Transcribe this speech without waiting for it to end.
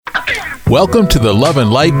Welcome to the Love and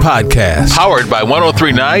Light Podcast, powered by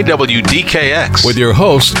 103.9 WDKX, with your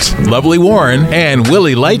hosts, Lovely Warren and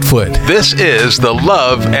Willie Lightfoot. This is the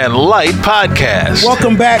Love and Light Podcast.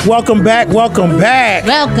 Welcome back, welcome back, welcome back.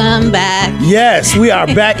 Welcome back. Yes, we are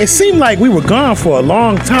back. It seemed like we were gone for a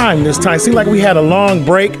long time this time. It seemed like we had a long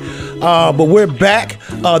break. But we're back.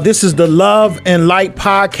 This is the Love and Light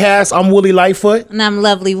Podcast. I'm Willie Lightfoot. And I'm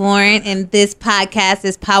Lovely Warren. And this podcast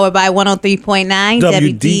is powered by 103.9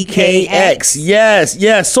 WDKX.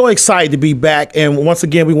 Yes. So excited to be back. And once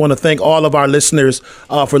again, we want to thank all of our listeners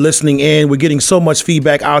for listening in. We're getting so much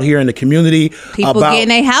feedback out here in the community. People getting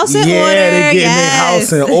their house in order. Yeah, they're getting their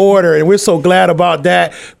house in order. And we're so glad about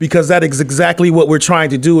that, because that is exactly what we're trying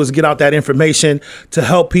to do, is get out that information to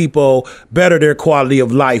help people better their quality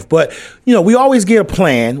of life. But you know, we always get a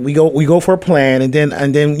plan. We go for a plan, and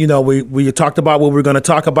then you know, we talked about what we're going to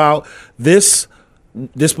talk about this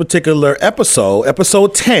particular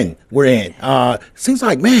episode 10 we're in. Seems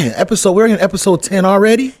like, man, we're in episode 10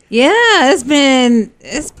 already. Yeah, it's been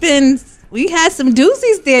we had some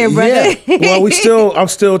doozies there, brother. Yeah. Well, I'm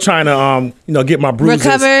still trying to get my bruises.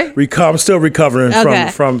 I'm still recovering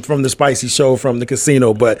from the spicy show from the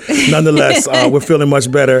casino, but nonetheless, we're feeling much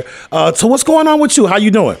better. So what's going on with you? How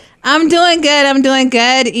you doing? I'm doing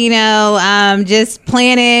good. You know, just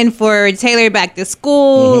planning for Taylor back to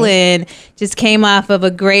school, and just came off of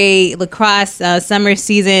a great lacrosse summer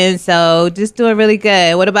season. So just doing really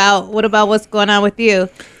good. What about what's going on with you?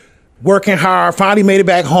 Working hard, finally made it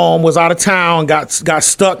back home, was out of town, got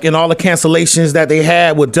stuck in all the cancellations that they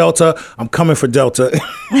had with Delta. I'm coming for Delta.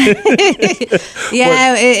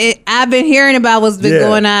 Yeah, I've been hearing about what's been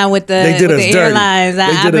going on with the airlines.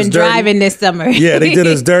 I've been driving this summer. Yeah, they did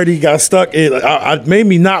us dirty, got stuck. It made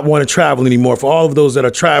me not want to travel anymore. For all of those that are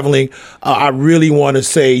traveling, I really want to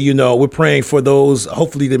say, you know, we're praying for those,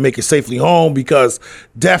 hopefully they make it safely home, because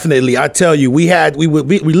definitely, I tell you, we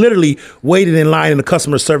literally waited in line in the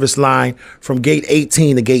customer service line from gate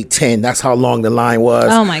 18 to gate 10. That's how long the line was.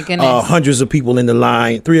 Oh my goodness. Hundreds of people in the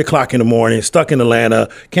line, 3:00 in the morning, stuck in Atlanta,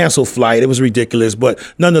 canceled flight. It was ridiculous, but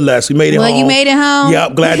nonetheless, we made it home. Well, you made it home?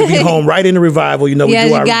 Yep, glad to be home. Right in the revival. You know, we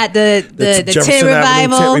got the Jefferson tent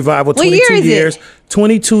revival. Tent revival, 22 years.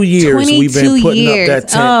 22 years we've been putting up that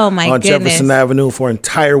tent on Jefferson Avenue for an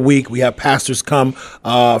entire week. We have pastors come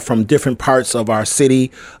from different parts of our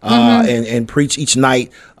city and preach each night.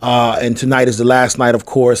 And tonight is the last night, of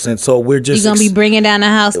course. And so we're just... You're going to be bringing down the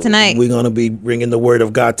house tonight. We're going to be bringing the word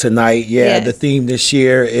of God tonight. Yeah, yes. The theme this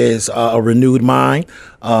year is a renewed mind.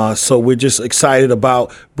 So we're just excited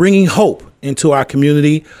about bringing hope into our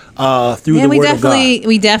community through the word of God.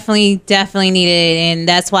 We definitely need it. And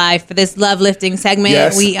that's why for this love lifting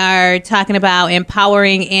segment, we are talking about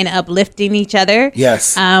empowering and uplifting each other.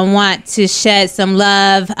 Yes. I want to shed some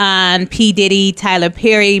love on P. Diddy, Tyler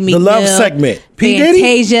Perry, Meek Mill, the love segment. P.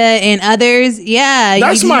 Fantasia and others. Yeah.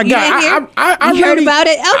 That's my guy. I heard about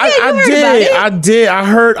it? Okay, you heard about it. I did.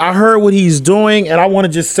 I heard what he's doing, and I want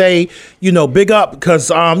to just say, you know, big up,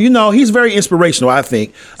 because he's very inspirational, I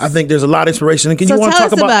think. I think there's a lot of inspiration. Can you want to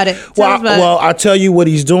talk about it? Well, I'll tell you what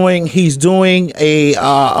he's doing. He's doing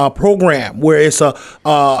a program where it's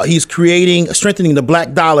he's strengthening the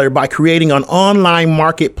black dollar by creating an online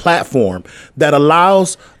market platform that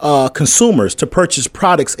allows consumers to purchase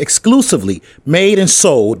products exclusively made and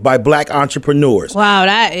sold by black entrepreneurs. Wow,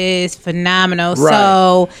 that is phenomenal. Right.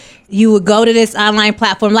 So you would go to this online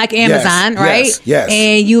platform like Amazon, right? Yes.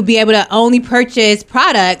 And you'll be able to only purchase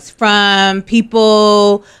products from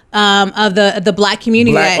people of the black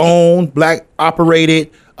community. Black owned, black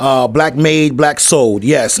operated, black made, black sold.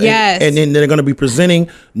 Yes. And then they're going to be presenting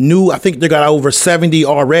new, I think they got over 70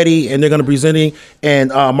 already, and they're going to be presenting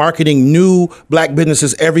and marketing new black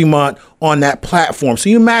businesses every month on that platform.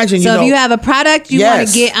 So you imagine, if you have a product, you want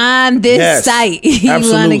to get on this site. You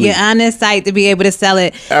want to get on this site to be able to sell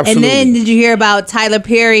it. Absolutely. And then did you hear about Tyler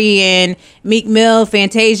Perry and Meek Mill,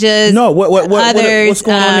 Fantasia? No, what's going on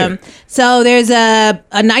there? So there's a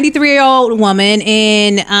 93-year-old woman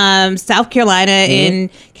in South Carolina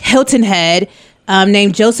in Hilton Head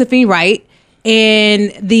named Josephine Wright,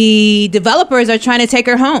 and the developers are trying to take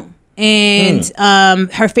her home. And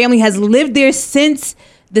her family has lived there since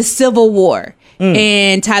the Civil War.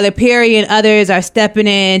 And Tyler Perry and others are stepping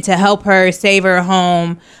in to help her save her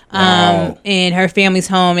home and her family's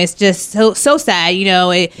home. It's just so sad, you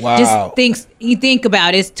know. You think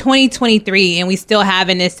about it, it's 2023 and we still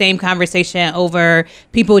having this same conversation over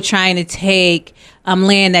people trying to take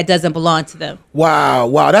land that doesn't belong to them.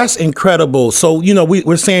 Wow, that's incredible. So, you know,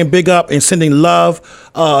 we're saying big up and sending love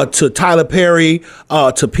to Tyler Perry,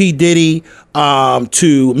 to P. Diddy,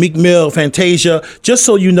 to Meek Mill, Fantasia. Just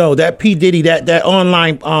so you know, that P. Diddy, that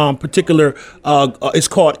online particular, it's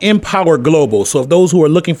called Empower Global. So if those who are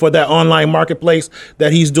looking for that online marketplace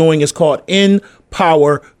that he's doing, is called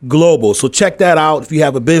Empower Global. So check that out if you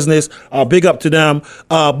have a business. Big up to them.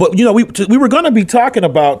 But you know, we were going to be talking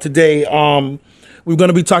about today. We're going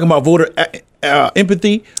to be talking about voter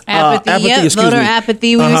empathy. Apathy, yep, voter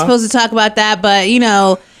apathy. We were supposed to talk about that, but you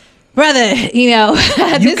know, brother, you know,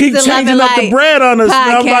 you keep changing up the bread on us.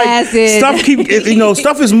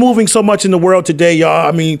 Stuff is moving so much in the world today, y'all.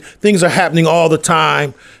 I mean, things are happening all the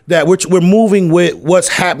time that we're moving with what's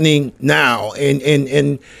happening now.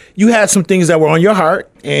 And you had some things that were on your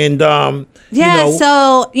heart. And so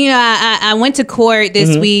I went to court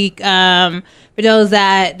this week. For those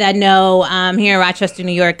that know, here in Rochester,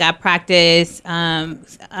 New York, I practice.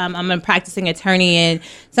 I'm a practicing attorney, and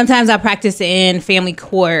sometimes I practice in family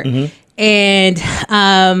court. And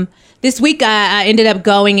this week, I ended up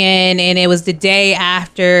going in, and it was the day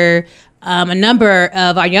after a number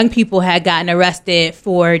of our young people had gotten arrested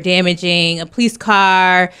for damaging a police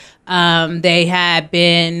car. They had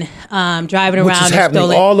been driving around. Which is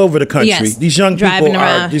happening all over the country. Yes, these young people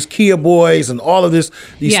are these Kia boys, and all of this.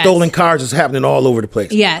 These stolen cars is happening all over the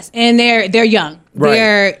place. Yes, and they're young.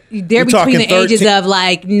 Right. They're between the ages of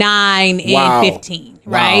like 9 and 15,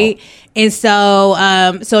 right? And so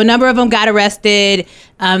a number of them got arrested.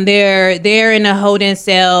 They're in a holding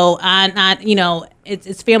cell.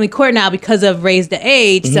 It's family court now because of raise the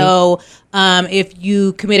age. So if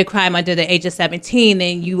you commit a crime under the age of 17,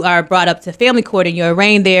 then you are brought up to family court and you're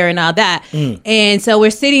arraigned there and all that. And so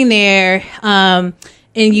we're sitting there, and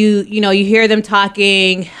you hear them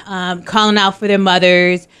talking, calling out for their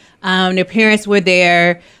mothers. Their parents were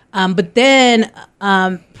there, but then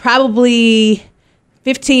probably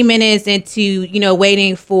 15 minutes into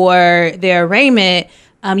waiting for their arraignment,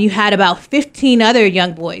 you had about 15 other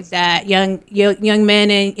young boys, that young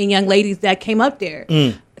men and young ladies that came up there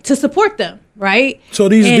to support them, right? So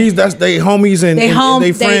that's they homies and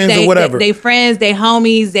they friends or whatever. They friends, they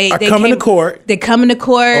homies. They come to court. They come into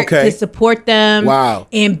court to support them. Wow.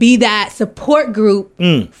 And be that support group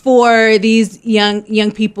for these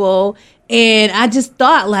young people. And I just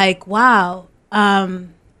thought, like, wow,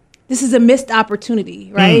 this is a missed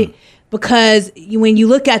opportunity, right? Because when you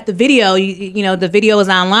look at the video, the video is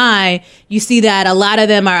online. You see that a lot of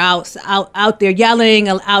them are out there yelling,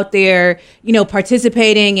 out there,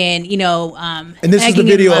 participating, and And this is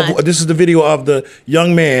the video of the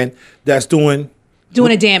young man that's doing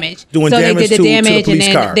a damage. So they did the damage, to the and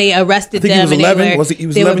then car. They arrested them. He was 11. He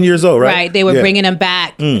was 11 years old, right? Right. They were bringing him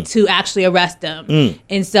back to actually arrest them.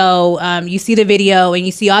 And so you see the video, and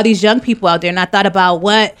you see all these young people out there. And I thought about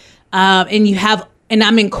what, and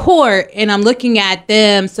I'm in court, and I'm looking at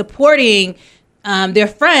them supporting their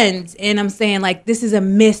friends, and I'm saying, like, this is a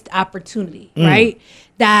missed opportunity, right?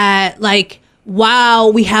 That, like,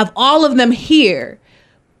 while we have all of them here,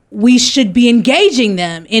 we should be engaging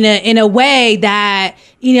them in a way that,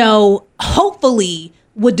 hopefully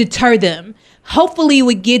would deter them. Hopefully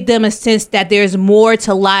would give them a sense that there's more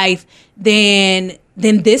to life than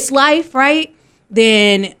this life, right?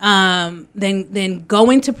 Than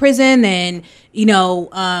going to prison, and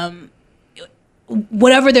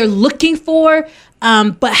whatever they're looking for.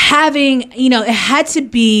 But having, it had to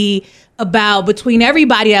be about, between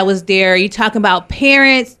everybody that was there, you're talking about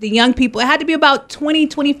parents, the young people, it had to be about 20,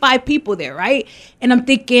 25 people there, right? And I'm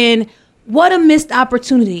thinking, what a missed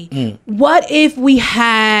opportunity. What if we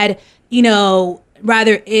had,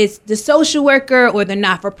 rather it's the social worker or the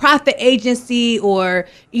not-for-profit agency or,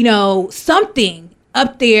 something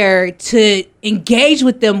up there to engage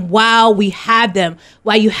with them while we have them,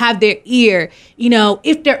 while you have their ear,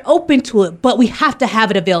 if they're open to it, but we have to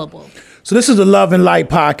have it available. So this is the Love and Light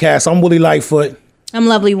podcast. I'm Willie Lightfoot. I'm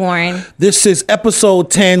Lovely Warren. This is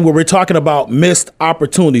episode 10, where we're talking about missed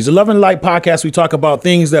opportunities. The Love and Light podcast, we talk about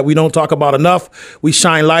things that we don't talk about enough. We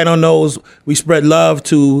shine light on those. We spread love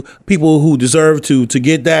to people who deserve to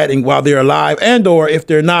get that, and while they're alive, and or if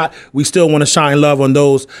they're not, we still want to shine love on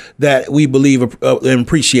those that we believe and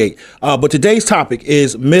appreciate. But today's topic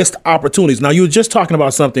is missed opportunities. Now, you were just talking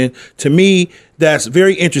about something to me that's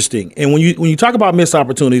very interesting. And when you talk about missed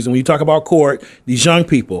opportunities, and when you talk about court, these young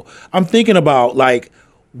people, I'm thinking about, like,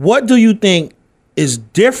 what do you think is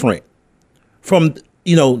different from,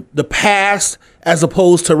 the past as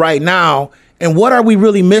opposed to right now? And what are we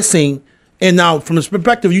really missing? And now, from this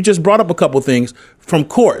perspective, you just brought up a couple things from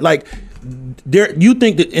court. Like, you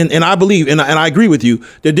think that, and I believe, and I agree with you,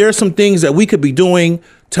 that there are some things that we could be doing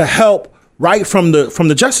to help from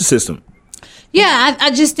the justice system. Yeah,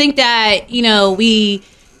 I just think that, we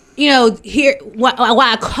here why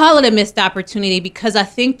I call it a missed opportunity, because I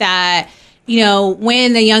think that,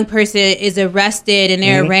 when the young person is arrested and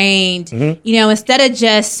they're arraigned, instead of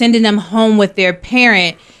just sending them home with their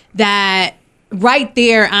parent, that right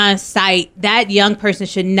there on site, that young person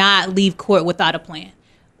should not leave court without a plan.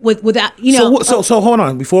 Without, So hold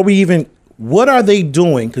on. Before we even, what are they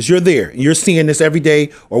doing? Because you're there. You're seeing this every day,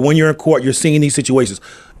 or when you're in court, you're seeing these situations.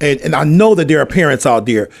 And I know that there are parents out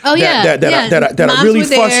there that are really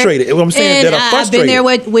frustrated. You know what I'm saying? That are frustrated. I've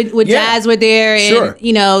been there with dads were there,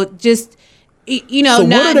 and just So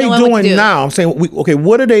what are they doing now? I'm saying,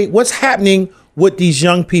 what's happening with these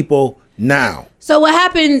young people now? So what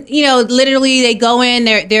happened, literally they go in,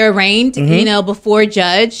 they're arraigned, before a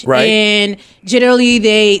judge. Right. And generally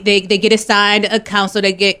they get assigned a counsel.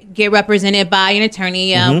 They get represented by an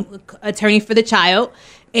attorney, attorney for the child.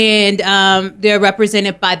 And they're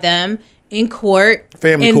represented by them in court.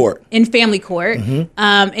 Family court. In family court.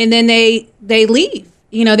 And then they leave.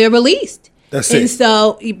 They're released. That's it. And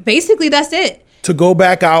so basically that's it. To go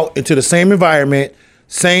back out into the same environment,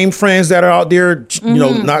 same friends that are out there,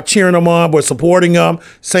 not cheering them on, but supporting them,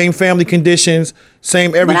 same family conditions,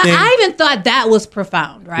 same everything. But I even thought that was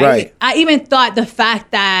profound, right? I even thought the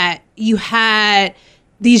fact that you had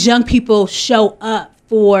these young people show up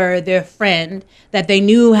for their friend that they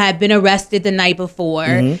knew had been arrested the night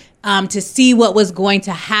before, to see what was going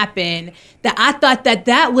to happen, that I thought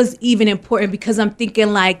that was even important, because I'm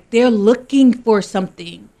thinking like they're looking for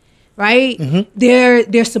something. Right?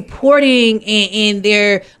 They're supporting and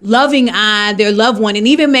they're loving on their loved one. And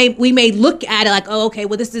even we may look at it like, oh, okay,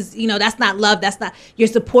 well, this is, that's not love. That's not, you're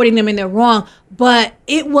supporting them and they're wrong. But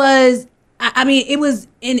it was, it was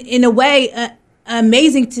in a way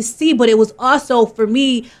amazing to see, but it was also for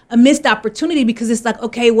me a missed opportunity, because it's like,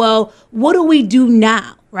 okay, well, what do we do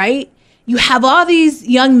now? Right? You have all these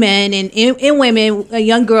young men and women,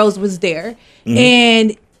 young girls was there.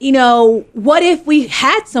 And what if we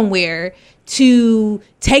had somewhere to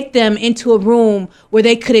take them into a room where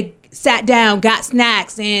they could have sat down, got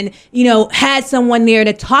snacks, and, had someone there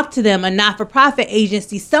to talk to them, a not-for-profit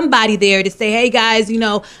agency, somebody there to say, hey, guys,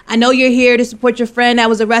 I know you're here to support your friend that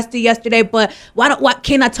was arrested yesterday, but why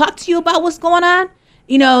can I talk to you about what's going on?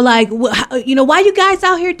 Why you guys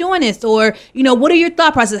out here doing this? Or, what are your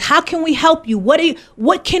thought process? How can we help you?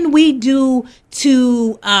 What can we do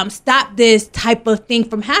to stop this type of thing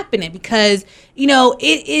from happening? Because,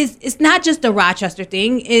 it's not just a Rochester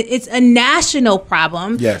thing. It's a national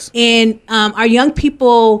problem. Yes. And our young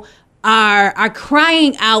people are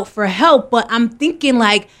crying out for help. But I'm thinking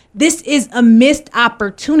like, this is a missed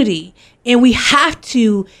opportunity. And we have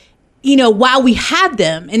to, while we have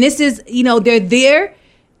them, and this is, they're there,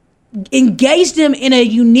 engage them in a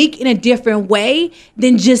unique, in a different way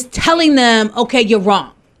than just telling them, okay, you're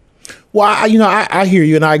wrong. Well, I hear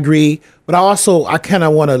you and I agree, but I kind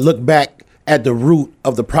of want to look back at the root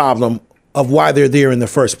of the problem of why they're there in the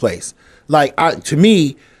first place. Like, to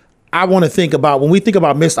me, I want to think about, when we think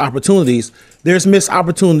about missed opportunities, there's missed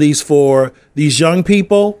opportunities for these young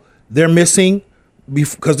people. They're missing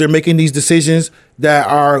because they're making these decisions that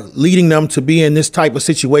are leading them to be in this type of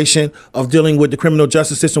situation of dealing with the criminal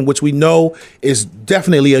justice system, which we know is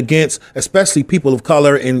definitely against, especially people of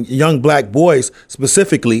color and young black boys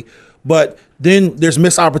specifically. But then there's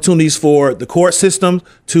missed opportunities for the court system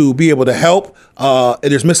to be able to help. And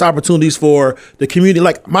there's missed opportunities for the community.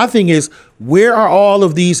 Like, my thing is, where are all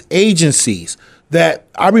of these agencies that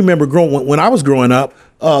I remember when I was growing up?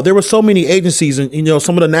 There were so many agencies, and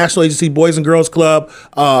some of the national agencies, Boys and Girls Club,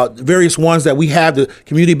 various ones that we have, the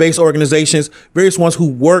community-based organizations, various ones who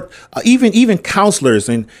work, even counselors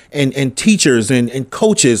and teachers and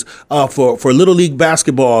coaches for Little League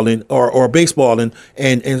basketball or baseball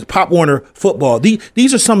and Pop Warner football.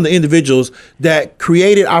 These are some of the individuals that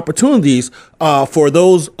created opportunities for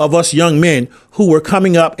those of us young men who were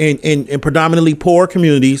coming up in predominantly poor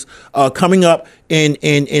communities, coming up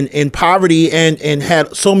in poverty and had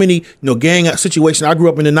so many gang situations. I grew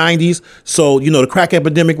up in the 90s, so the crack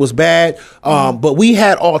epidemic was bad, but we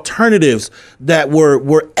had alternatives that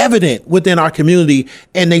were evident within our community,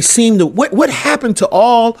 and they seemed to. What happened to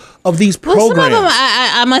all of these programs? Well, some of them,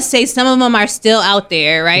 I must say, some of them are still out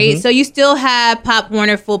there, right? So you still have Pop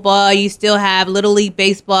Warner football, you still have Little League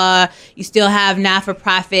baseball, you still have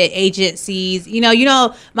not-for-profit agencies.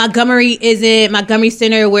 Montgomery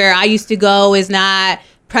Center, where I used to go, is not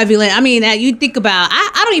prevalent. I mean, you think about,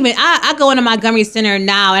 I go into Montgomery Center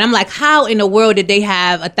now, and I'm like, how in the world did they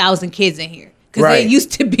have 1,000 kids in here? Because It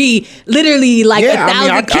used to be literally like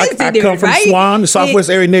 1,000 kids in there, right? I come from SWAN, the Southwest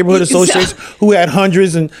Area Neighborhood Association, who had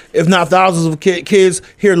hundreds and if not thousands of kids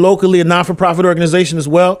here locally, a non-for-profit organization as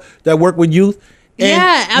well that work with youth.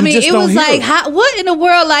 I mean, it was like, what in the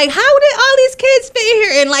world? Like, how did all these kids fit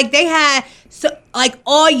here? And like, they had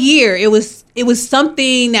all year, it was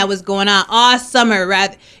something that was going on all summer.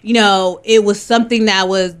 Rather, it was something that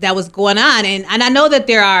was going on. And I know that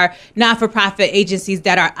there are not-for-profit agencies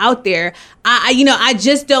that are out there. I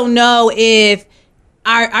just don't know if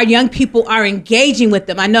our young people are engaging with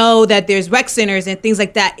them. I know that there's rec centers and things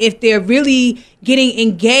like that. If they're really getting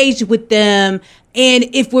engaged with them, and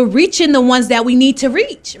if we're reaching the ones that we need to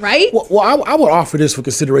reach, right? Well, I would offer this for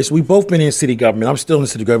consideration. We've both been in city government. I'm still in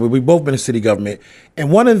city government. We've both been in city government.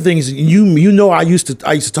 And one of the things, I used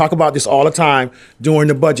to talk about this all the time during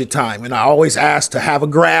the budget time. And I always asked to have a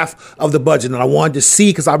graph of the budget. And I wanted to see,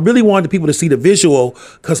 because I really wanted people to see the visual,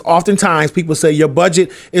 because oftentimes people say your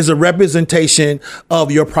budget is a representation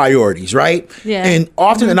of your priorities, right? Yeah. And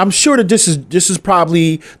often, and I'm sure that this is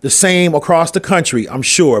probably the same across the country, I'm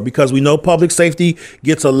sure, because we know public safety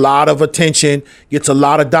gets a lot of attention, gets a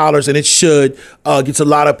lot of dollars, and it should, gets a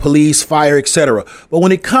lot of police, fire, etc. But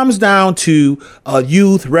when it comes down to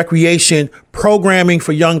youth, recreation, programming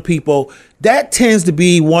for young people, that tends to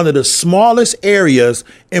be one of the smallest areas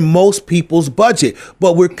in most people's budget.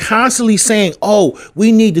 But we're constantly saying,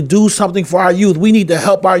 we need to do something for our youth. We need to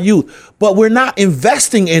help our youth. But we're not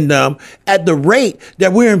investing in them at the rate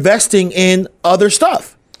that we're investing in other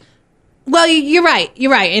stuff. Well, you're right.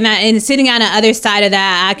 And sitting on the other side of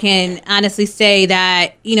that, I can honestly say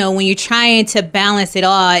that, when you're trying to balance it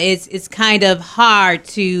all, it's kind of hard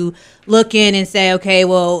to look in and say, okay,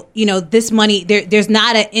 well, this money, there's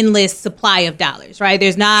not an endless supply of dollars, right?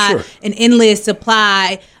 There's not an endless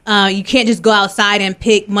supply. You can't just go outside and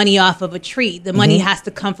pick money off of a tree. The money has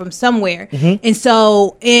to come from somewhere. And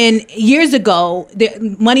so years ago,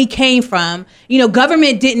 the money came from,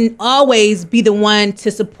 government didn't always be the one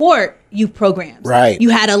to support youth programs. Right. You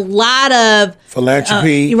had a lot of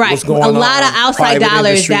philanthropy, lot of outside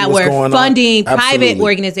dollars that were funding private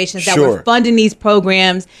organizations that were funding these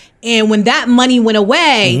programs. And when that money went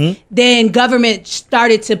away, then government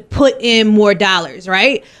started to put in more dollars,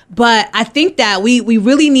 right? But I think that we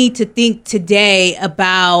really need to think today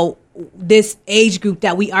about this age group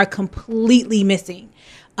that we are completely missing.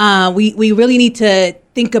 We really need to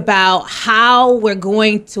think about how we're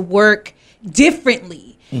going to work differently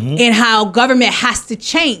and how government has to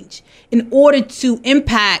change in order to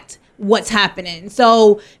impact what's happening.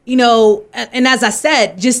 So, and as I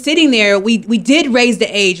said, just sitting there, we did raise the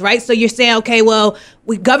age, right? So you're saying, okay, well,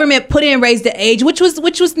 government put in raise the age, which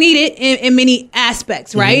was needed in many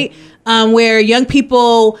aspects, right? Where young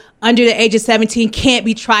people under the age of 17 can't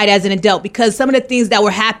be tried as an adult, because some of the things that were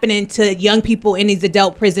happening to young people in these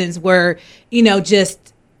adult prisons were,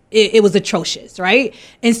 it was atrocious, right?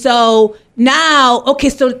 And so now, okay,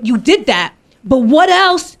 so you did that, but what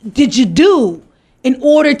else did you do in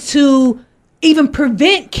order to even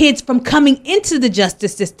prevent kids from coming into the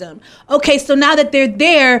justice system? Okay, so now that they're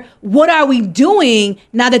there, what are we doing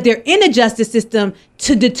now that they're in the justice system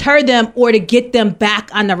to deter them or to get them back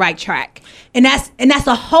on the right track? And that's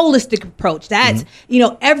a holistic approach. That's,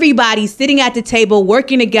 everybody sitting at the table,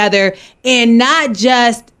 working together, and not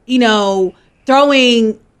just,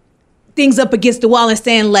 throwing things up against the wall and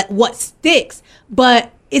saying, let what sticks.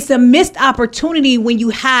 But it's a missed opportunity when you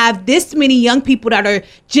have this many young people that are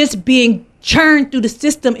just being churned through the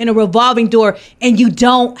system in a revolving door, and you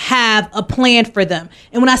don't have a plan for them.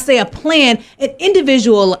 And when I say a plan, an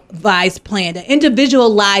individualized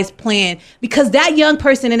plan, because that young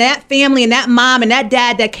person and that family and that mom and that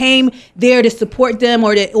dad that came there to support them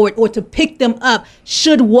or to pick them up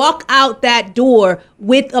should walk out that door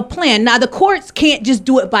with a plan. Now, the courts can't just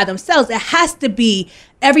do it by themselves. It has to be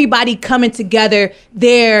everybody coming together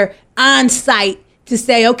there on site to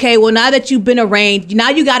say, okay, well, now that you've been arraigned, now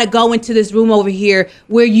you got to go into this room over here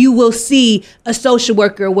where you will see a social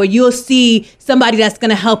worker, where you'll see somebody that's going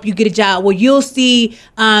to help you get a job, where you'll see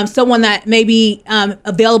someone that may be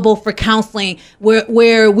available for counseling, where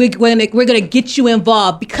we're going to get you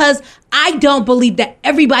involved. Because I don't believe that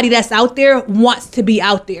everybody that's out there wants to be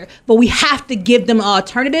out there, but we have to give them an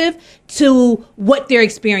alternative to what they're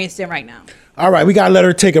experiencing right now. All right, we got to let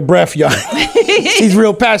her take a breath, y'all. She's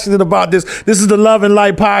real passionate about this. This is the Love and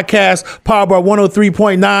Light Podcast, powered by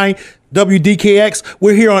 103.9 WDKX.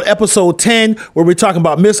 We're here on episode 10, where we're talking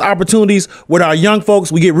about missed opportunities with our young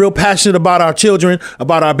folks. We get real passionate about our children,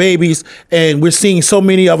 about our babies, and we're seeing so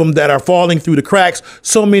many of them that are falling through the cracks,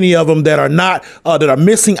 so many of them that are not, that are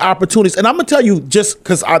missing opportunities. And I'm going to tell you, just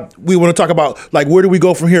because we want to talk about, like, where do we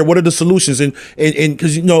go from here? What are the solutions? And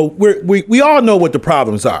because, we all know what the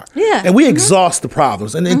problems are. Yeah. And we exhaust the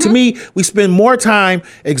problems. And to me, we spend more time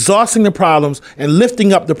exhausting the problems and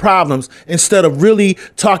lifting up the problems instead of really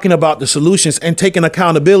talking about the solutions and taking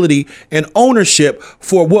accountability and ownership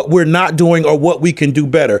for what we're not doing or what we can do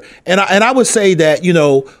better. And I would say that,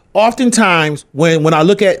 oftentimes when I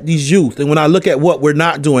look at these youth and when I look at what we're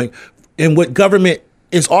not doing and what government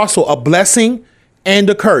is also a blessing and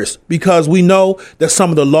a curse, because we know that some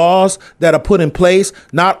of the laws that are put in place,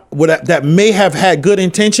 that may have had good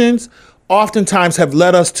intentions, oftentimes have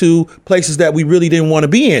led us to places that we really didn't want to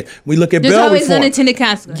be in. We look at bail reform. There's always unintended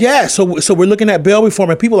consequences. Yeah, so we're looking at bail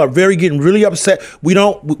reform, and people are getting really upset. We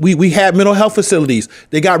had mental health facilities.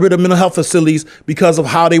 They got rid of mental health facilities because of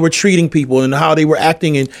how they were treating people and how they were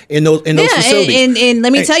acting in those facilities. And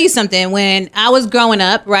let me tell you something. When I was growing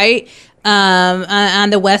up, right, on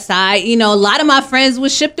the West Side, a lot of my friends were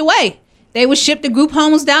shipped away. They were shipped to group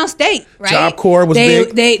homes downstate, right? Job Corps was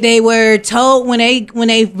big. They were told when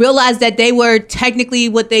they realized that they were technically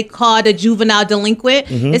what they called a juvenile delinquent,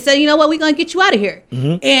 they said, you know what, we're going to get you out of here.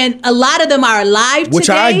 And a lot of them are alive today. Which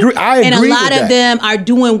I agree and a lot of them are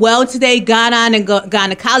doing well today, gone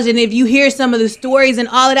to college. And if you hear some of the stories and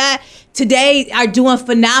all of that, today are doing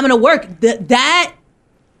phenomenal work. That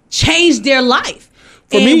changed their life.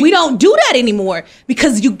 And we don't do that anymore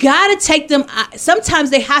because you got to take them. Sometimes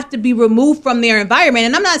they have to be removed from their environment.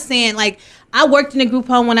 And I'm not saying I worked in a group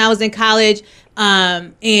home when I was in college.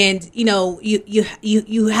 And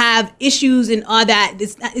you have issues and all that.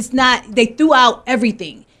 It's not, they threw out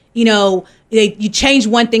everything, you change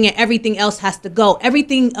one thing and everything else has to go.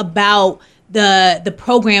 Everything about the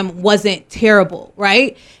program wasn't terrible.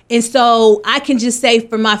 Right. And so I can just say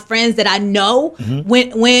for my friends that I know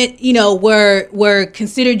went were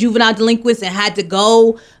considered juvenile delinquents and had to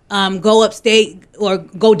go upstate or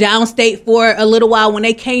go downstate for a little while. When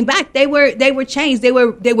they came back, they were changed. They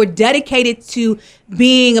were dedicated to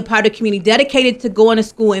being a part of the community, dedicated to going to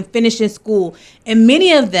school and finishing school. And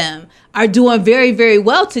many of them are doing very, very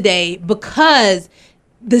well today because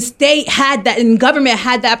the state had that and government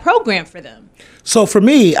had that program for them. So for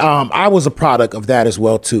me, I was a product of that as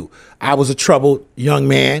well, too. I was a troubled young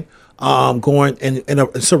man going and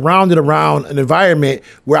surrounded around an environment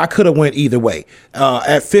where I could have went either way.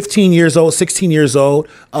 At 15 years old, 16 years old,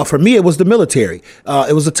 for me, it was the military.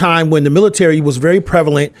 It was a time when the military was very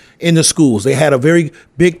prevalent in the schools. They had a very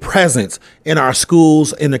big presence in our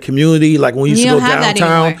schools, in the community. Like when we used to go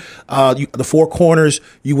downtown, the Four Corners,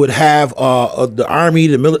 you would have the Army,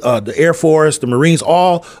 the Air Force, the Marines,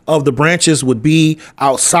 all of the branches would be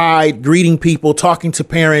outside greeting people, talking to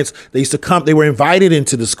parents. They used to come, they were invited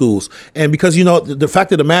into the schools. And because, the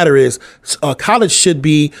fact of the matter is college should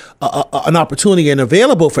be an opportunity and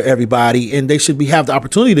available for everybody, and they should have the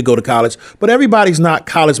opportunity to go to college, but everybody's not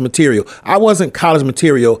college material. I wasn't college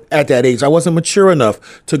material at that age. I wasn't mature enough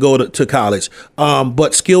to go to college.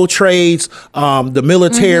 But skilled trades, the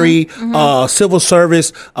military, civil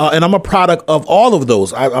service, and I'm a product of all of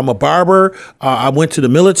those. I'm a barber. I went to the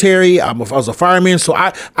military. I was a fireman. So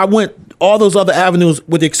I went all those other avenues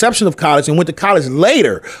with the exception of college and went to college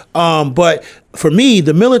later. But for me,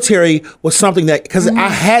 the military was something that, because I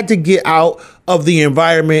had to get out of the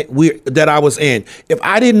environment that I was in. If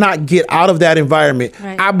I did not get out of that environment,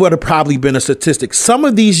 I would have probably been a statistic. Some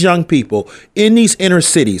of these young people in these inner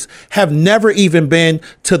cities have never even been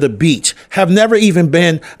to the beach, have never even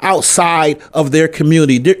been outside of their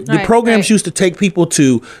community. The programs used to take people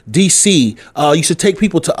to D.C., used to take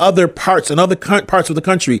people to other parts and other parts of the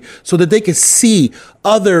country so that they could see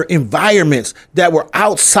other environments that were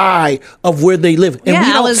outside of where they live. And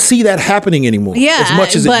we don't see that happening anymore as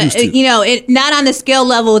much as it used to. Not on the scale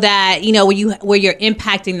level that, where you're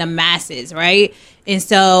impacting the masses, right? And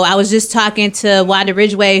so I was just talking to Wanda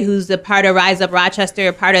Ridgway, who's a part of Rise Up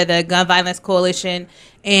Rochester, part of the Gun Violence Coalition.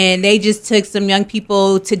 And they just took some young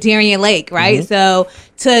people to Darien Lake, right? So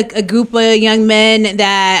took a group of young men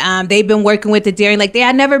that they've been working with at Darien Lake. They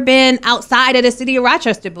had never been outside of the city of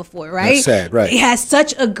Rochester before, right? That's sad, right? They had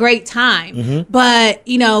such a great time. But,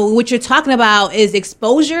 what you're talking about is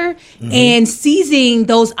exposure and seizing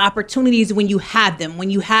those opportunities when you have them.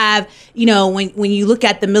 When you have, when you look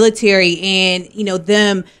at the military and,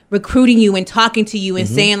 them recruiting you and talking to you and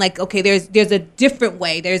saying like, okay, there's a different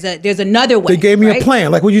way. There's another way. They gave me a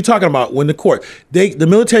plan. Like what you're talking about when the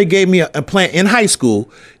military gave me a plan in high school.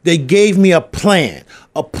 They gave me a plan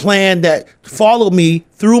that followed me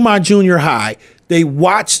through my junior high. They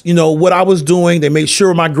watched, what I was doing. They made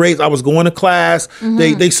sure my grades, I was going to class.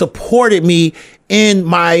 They supported me in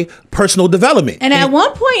my personal development. And at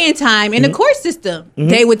one point in time, in the court system,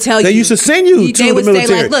 they would tell you. They used to send you to the military.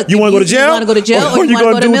 Say, like, look, you want to go to jail? You want to go to jail or you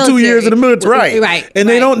going to do 2 years in the military? Right. And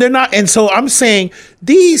they're not. And so I'm saying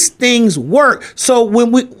these things work. So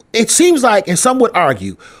it seems like, and some would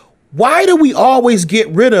argue, why do we always get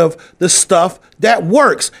rid of the stuff that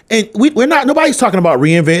works. And nobody's talking about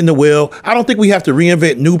reinventing the wheel. I don't think we have to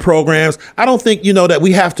reinvent new programs. I don't think, that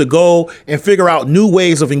we have to go and figure out new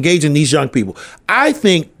ways of engaging these young people. I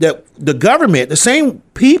think that the government, the same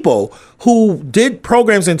people who did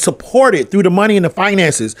programs and supported through the money and the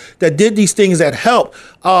finances that did these things that helped,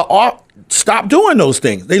 stop doing those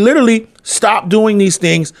things. They literally stopped doing these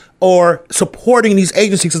things or supporting these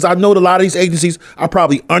agencies, because I know that a lot of these agencies are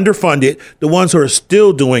probably underfunded, the ones who are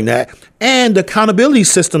still doing that. And the accountability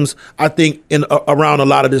systems, I think, around a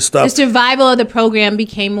lot of this stuff. The survival of the program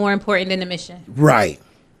became more important than the mission. Right.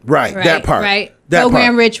 That part. Right. That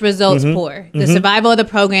program part. rich, results poor. The survival of the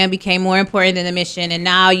program became more important than the mission. And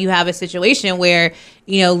now you have a situation where,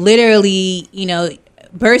 literally,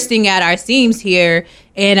 bursting at our seams here,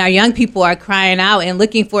 and our young people are crying out and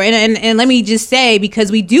looking for it. And let me just say,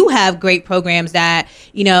 because we do have great programs that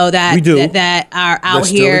that are out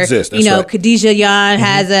here. Exist. That's right. Khadijah Yan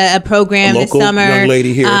has a program this summer. Young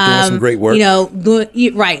lady here doing some great work.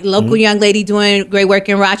 Local young lady doing great work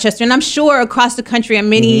in Rochester, and I'm sure across the country and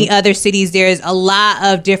many other cities, there's a lot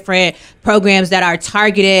of different programs that are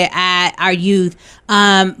targeted at our youth.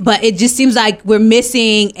 But it just seems like we're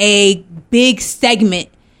missing a big segment.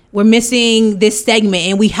 We're missing this segment,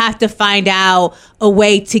 and we have to find out a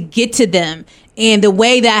way to get to them. And the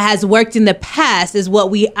way that has worked in the past is what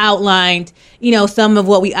we outlined, some of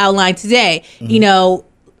what we outlined today.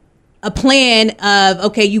 A plan of,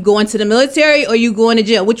 okay, you go into the military or you go into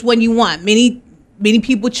jail. Which one you want? Many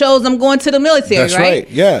people chose, I'm going to the military, That's right?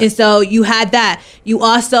 Yeah. And so you had that. You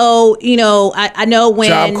also, I know when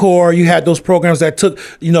Job Corps, you had those programs that took,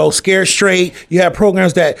 Scared Straight. You had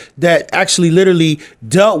programs that actually literally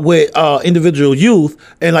dealt with individual youth,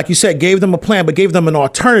 and like you said, gave them a plan, but gave them an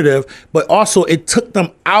alternative. But also, it took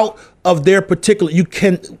them out of their particular.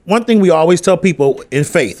 One thing we always tell people in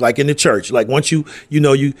faith, like in the church, like once you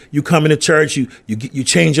come into church, you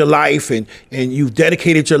change your life and you've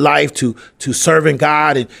dedicated your life to serving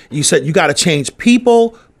God, and you said you got to change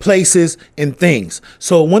people, places, and things.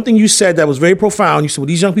 So one thing you said that was very profound, you said, well,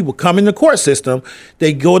 these young people come in the court system,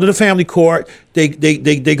 they go to the family court, they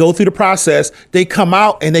go through the process, they come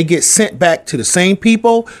out and they get sent back to the same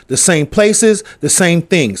people, the same places, the same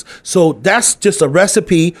things. So that's just a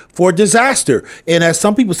recipe for disaster. And as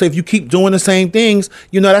some people say, if you keep doing the same things,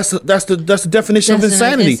 that's the definition of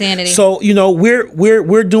insanity. So,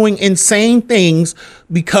 we're doing insane things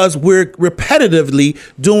because we're repetitively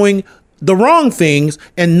doing the wrong things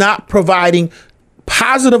and not providing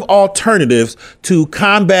positive alternatives to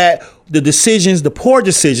combat the poor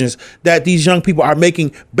decisions that these young people are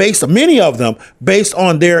making many of them based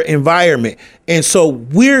on their environment. And so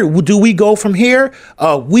where do we go from here?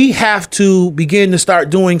 We have to begin to start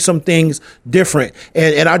doing some things different.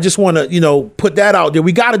 And I just want to, put that out there.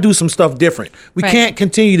 We got to do some stuff different. We can't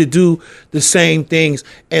continue to do the same things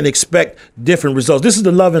and expect different results. This is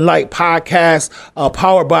the Love and Light podcast,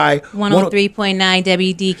 powered by 103.9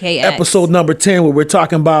 WDKX. Episode number 10, where we're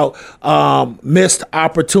talking about missed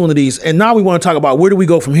opportunities. And now we want to talk about where do we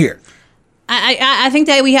go from here? I think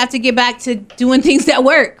that we have to get back to doing things that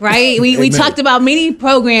work, right? We talked about many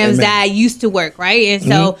programs that used to work, right? And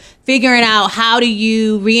so figuring out how do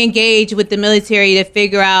you re-engage with the military to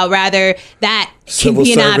figure out rather that Civil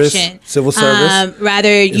can be an service, option. Civil service.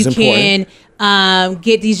 Rather you can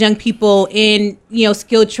get these young people in,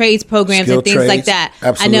 skilled trades programs and things like that.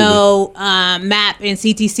 Absolutely. I know MAP and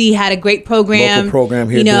CTC had a great program. Local program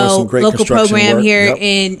here doing some great construction work.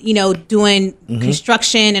 And doing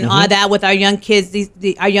construction and all that with our young kids,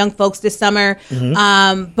 our young folks this summer.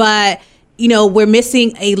 But we're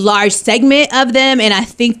missing a large segment of them. And I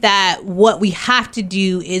think that what we have to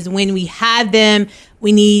do is when we have them,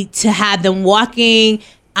 we need to have them walking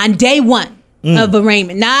on day one of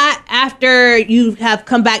arraignment, not after you have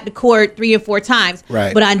come back to court 3 or 4 times,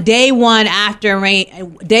 right? But on day one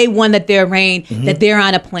day one that they're arraigned, that they're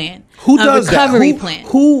on a plan. Who does recovery that? Plan.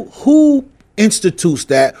 Who institutes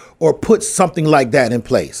that or puts something like that in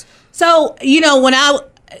place? So when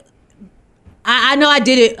I know I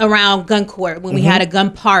did it around gun court when we had a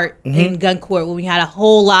gun part in gun court when we had a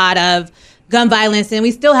whole lot of gun violence, and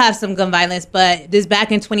we still have some gun violence, but this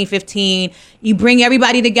back in 2015, you bring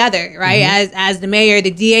everybody together, right? As the mayor,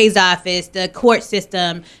 the DA's office, the court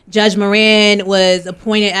system. Judge Moran was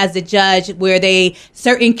appointed as the judge where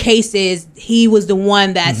certain cases, he was the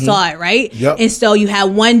one that saw it, right? Yep. And so you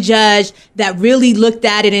had one judge that really looked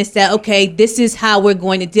at it and said, okay, this is how we're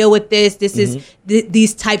going to deal with this. This is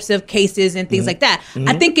these types of cases and things like that.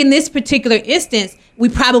 I think in this particular instance, we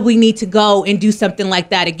probably need to go and do something like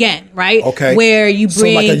that again, right? Okay. Where you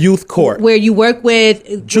bring like a youth court, where you work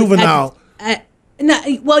with juvenile.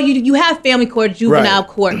 Well, you have family court, juvenile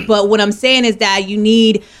court, but what I'm saying is that you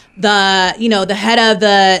need the head of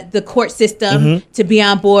the court system to be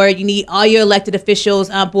on board. You need all your elected officials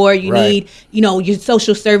on board. You need, your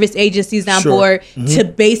social service agencies on board to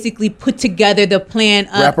basically put together the plan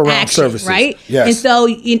of action, services. Right? Yes. And so,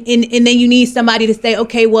 and then you need somebody to say,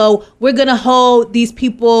 okay, well, we're going to hold these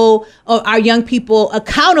people, or our young people,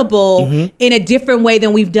 accountable in a different way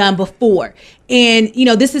than we've done before. And,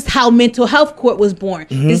 this is how mental health court was born.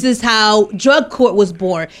 This is how drug court was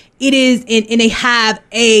born. It is, and they have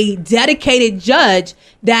a dedicated judge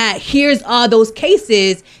that hears all those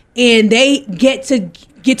cases, and they get to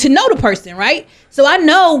know the person, right? So I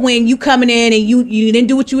know when you coming in and you didn't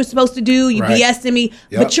do what you were supposed to do, you BSing me,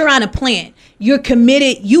 but you're on a plan. You're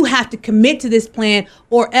committed. You have to commit to this plan,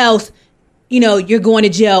 or else you're going to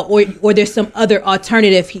jail, or there's some other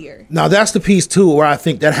alternative here. Now, that's the piece, too, where I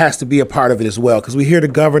think that has to be a part of it as well, because we hear the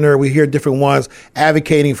governor, we hear different ones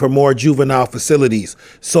advocating for more juvenile facilities.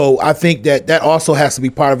 So I think that also has to be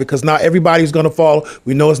part of it, because not everybody's going to follow.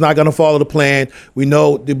 We know it's not going to follow the plan. We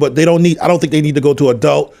know, but I don't think they need to go to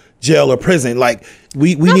adult jail or prison. Like,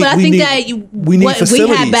 we need facilities.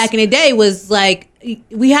 We had back in the day was like,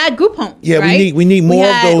 we had group homes. Yeah, right? we need more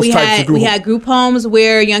of those types of group homes. We had group homes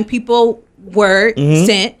where young people were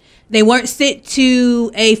sent. They weren't sent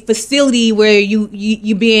to a facility where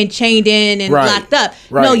you being chained in and locked up.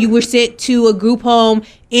 Right. No, you were sent to a group home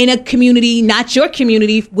in a community, not your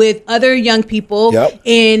community, with other young people. Yep.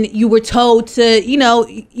 And you were told to,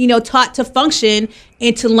 taught to function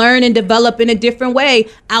and to learn and develop in a different way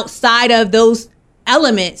outside of those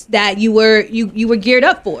elements that you were geared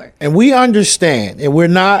up for. And we understand, and we're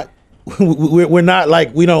not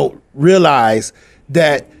like, we don't realize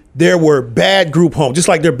that there were bad group homes, just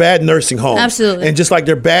like there are bad nursing homes. Absolutely. And just like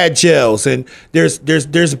there are bad jails, and there's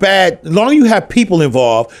bad, as long as you have people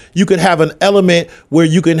involved, you could have an element where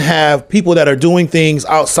you can have people that are doing things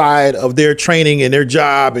outside of their training and their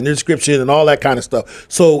job and their description and all that kind of stuff.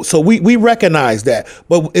 So we recognize that,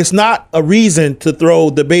 but it's not a reason to throw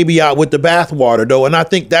the baby out with the bathwater, though. And I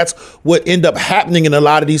think that's what ended up happening in a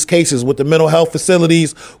lot of these cases with the mental health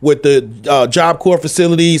facilities, with the job corps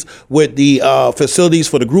facilities, with the facilities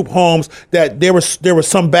for the group homes, that there were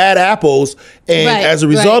some bad apples, and as a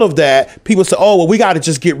result of that, people say, oh, well, we got to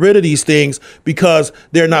just get rid of these things because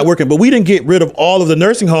they're not working. But we didn't get rid of all of the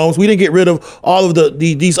nursing homes. We didn't get rid of all of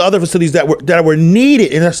these other facilities that were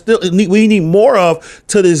needed, and we need more of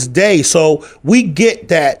to this day. So we get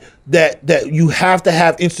that you have to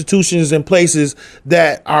have institutions and places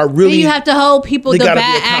that are really, and you have to hold people, the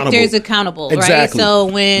bad actors, accountable. Exactly. Right? So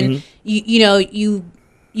when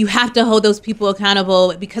you have to hold those people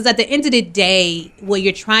accountable, because at the end of the day, what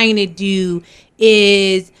you're trying to do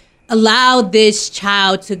is allow this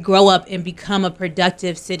child to grow up and become a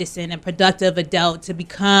productive citizen, a productive adult, to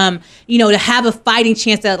become, to have a fighting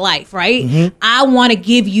chance at life, right? I want to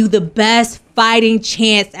give you the best fighting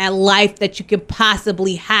chance at life that you can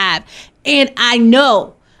possibly have. And I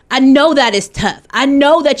know that is tough. I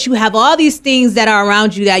know that you have all these things that are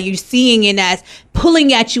around you that you're seeing and that's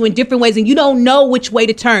pulling at you in different ways, and you don't know which way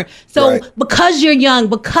to turn. So because you're young,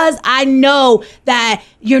 because I know that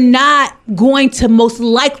you're not going to most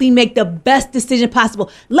likely make the best decision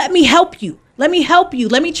possible, let me help you. Let me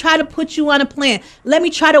try to put you on a plan. Let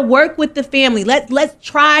me try to work with the family. Let's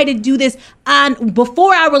try to do this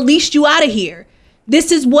before I release you out of here.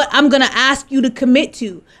 This is what I'm going to ask you to commit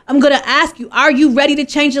to. I'm going to ask you, are you ready to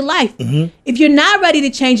change your life? If you're not ready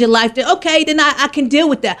to change your life, then okay, then I can deal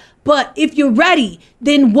with that. But if you're ready,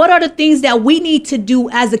 then what are the things that we need to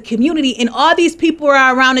do as a community? And all these people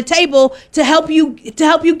are around the table to help you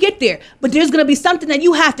get there. But there's going to be something that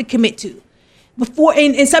you have to commit to before,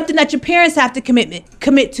 and something that your parents have to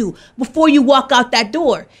commit to before you walk out that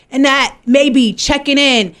door. And that may be checking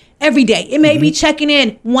in every day. It may be checking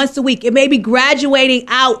in once a week. It may be graduating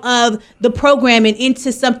out of the program and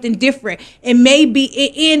into something different. It may be,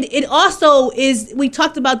 and it also is, we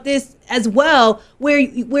talked about this as well,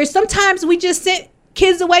 where sometimes we just send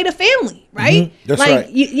kids away to family, right? That's like,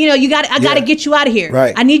 right. I got to get you out of here.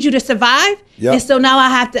 Right. I need you to survive. Yep. And so now I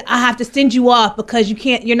have to send you off because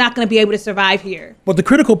you're not going to be able to survive here. But the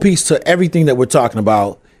critical piece to everything that we're talking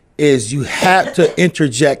about is you have to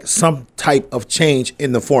interject some type of change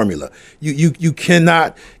in the formula. You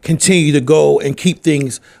cannot continue to go and keep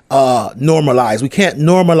things normalized. We can't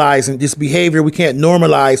normalize in this behavior. We can't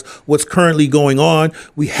normalize what's currently going on.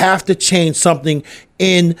 We have to change something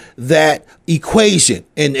in that equation.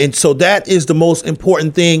 And so that is the most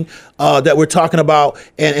important thing that we're talking about.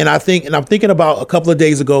 And I'm thinking about a couple of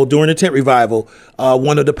days ago during the tent revival,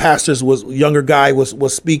 one of the pastors younger guy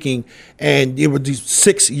was speaking, and there were these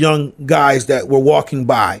 6 young guys that were walking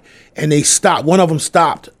by, and they stopped. One of them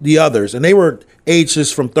stopped the others, and they were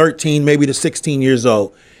ages from 13 maybe to 16 years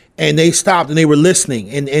old. And they stopped and they were listening,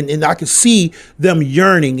 and I could see them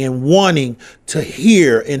yearning and wanting to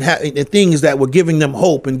hear and things that were giving them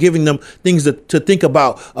hope and giving them things to think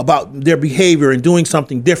about their behavior and doing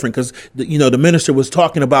something different. Because the minister was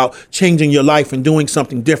talking about changing your life and doing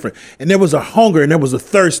something different, and there was a hunger and there was a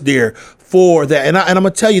thirst there for that. And I'm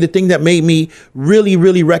gonna tell you, the thing that made me really,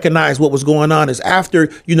 really recognize what was going on is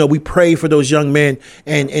after we prayed for those young men,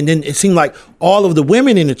 and then it seemed like all of the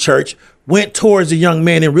women in the church went towards the young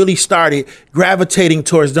men and really started gravitating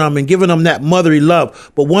towards them and giving them that motherly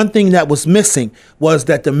love. But one thing that was missing was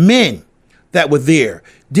that the men that were there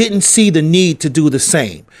didn't see the need to do the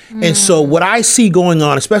same. And so what I see going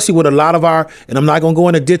on, especially with a lot of and I'm not going to go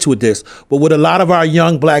in a ditch with this, but with a lot of our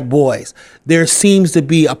young black boys, there seems to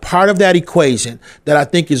be a part of that equation that I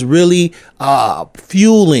think is really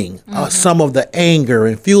fueling some of the anger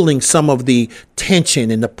and fueling some of the tension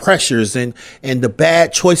and the pressures and the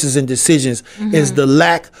bad choices and decisions is the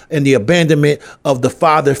lack and the abandonment of the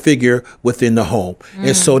father figure within the home.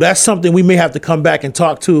 And so that's something we may have to come back and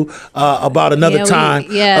talk to about another time.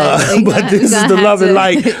 But this is the Love and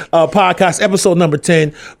Light podcast, episode number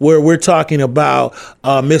 10, where we're talking about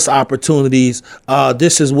missed opportunities.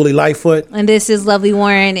 This is Willie Lightfoot. And this is Lovely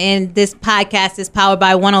Warren. And this podcast is powered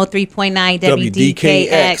by 103.9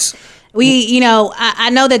 WDKX. I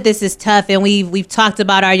know that this is tough, and we've talked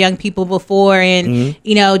about our young people before, and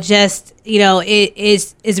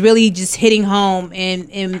it is really just hitting home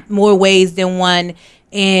in more ways than one,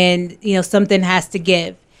 and something has to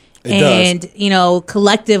give.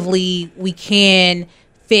 Collectively we can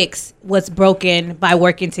fix what's broken by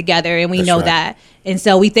working together, and we know that. And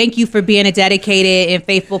so we thank you for being a dedicated and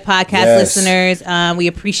faithful podcast listeners. We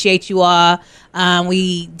appreciate you all.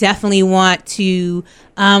 We definitely want to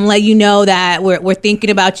let you know that we're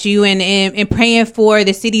thinking about you and praying for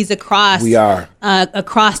the cities across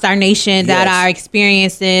our nation that are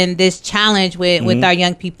experiencing this challenge with our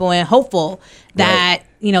young people, and hopeful that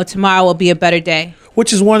tomorrow will be a better day.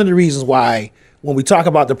 Which is one of the reasons why when we talk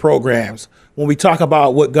about the programs, when we talk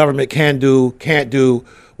about what government can do, can't do,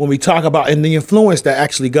 when we talk about and the influence that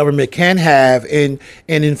actually government can have in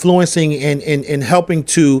influencing and helping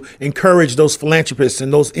to encourage those philanthropists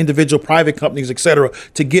and those individual private companies, et cetera,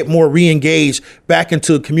 to get more re-engaged back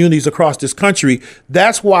into communities across this country.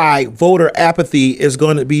 That's why voter apathy is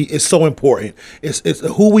so important. It's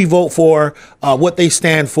who we vote for, what they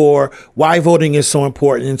stand for, why voting is so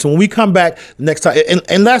important. And so when we come back unless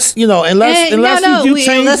something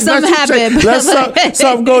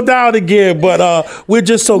go down again. But we're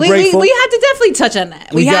just so grateful. We have to definitely touch on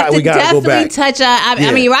that. We have to definitely touch on.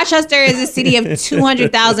 I mean, Rochester is a city of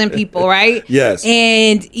 200,000 people, right? Yes.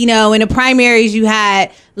 And in the primaries, you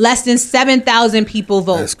had less than 7,000 people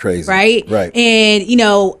vote. That's crazy, right? Right. And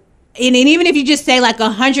and even if you just say like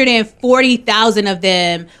 140,000 of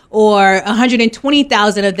them or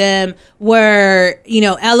 120,000 of them were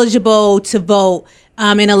eligible to vote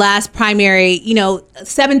in the last primary,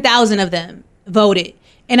 7,000 of them voted.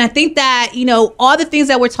 And I think that, all the things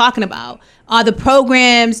that we're talking about, all the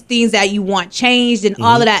programs, things that you want changed and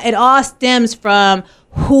all of that, it all stems from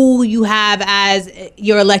who you have as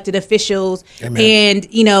your elected officials. Amen. And,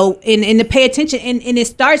 and to pay attention. And it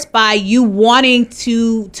starts by you wanting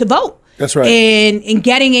to vote. That's right. And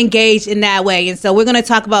getting engaged in that way. And so we're going to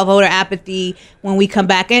talk about voter apathy when we come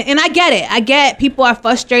back. And I get it. I get people are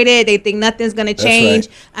frustrated. They think nothing's going to change.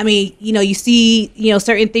 Right. I mean, you see,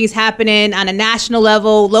 certain things happening on a national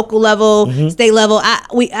level, local level, state level.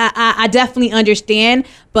 I definitely understand,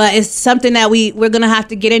 but it's something that we're going to have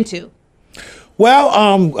to get into.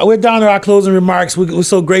 Well, we're down to our closing remarks. We're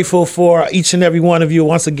so grateful for each and every one of you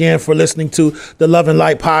once again for listening to the Love and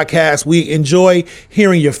Light podcast. We enjoy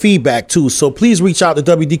hearing your feedback too. So please reach out to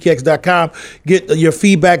WDKX.com, get your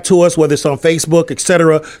feedback to us, whether it's on Facebook,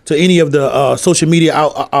 etc., to any of the social media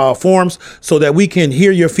forums, so that we can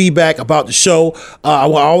hear your feedback about the show. I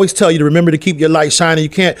will always tell you to remember to keep your light shining. You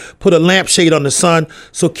can't put a lampshade on the sun,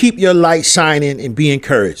 so keep your light shining and be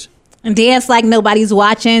encouraged. Dance like nobody's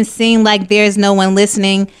watching, sing like there's no one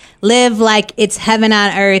listening, live like it's heaven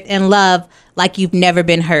on earth, and love like you've never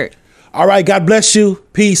been hurt. All right. God bless you.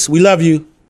 Peace. We love you.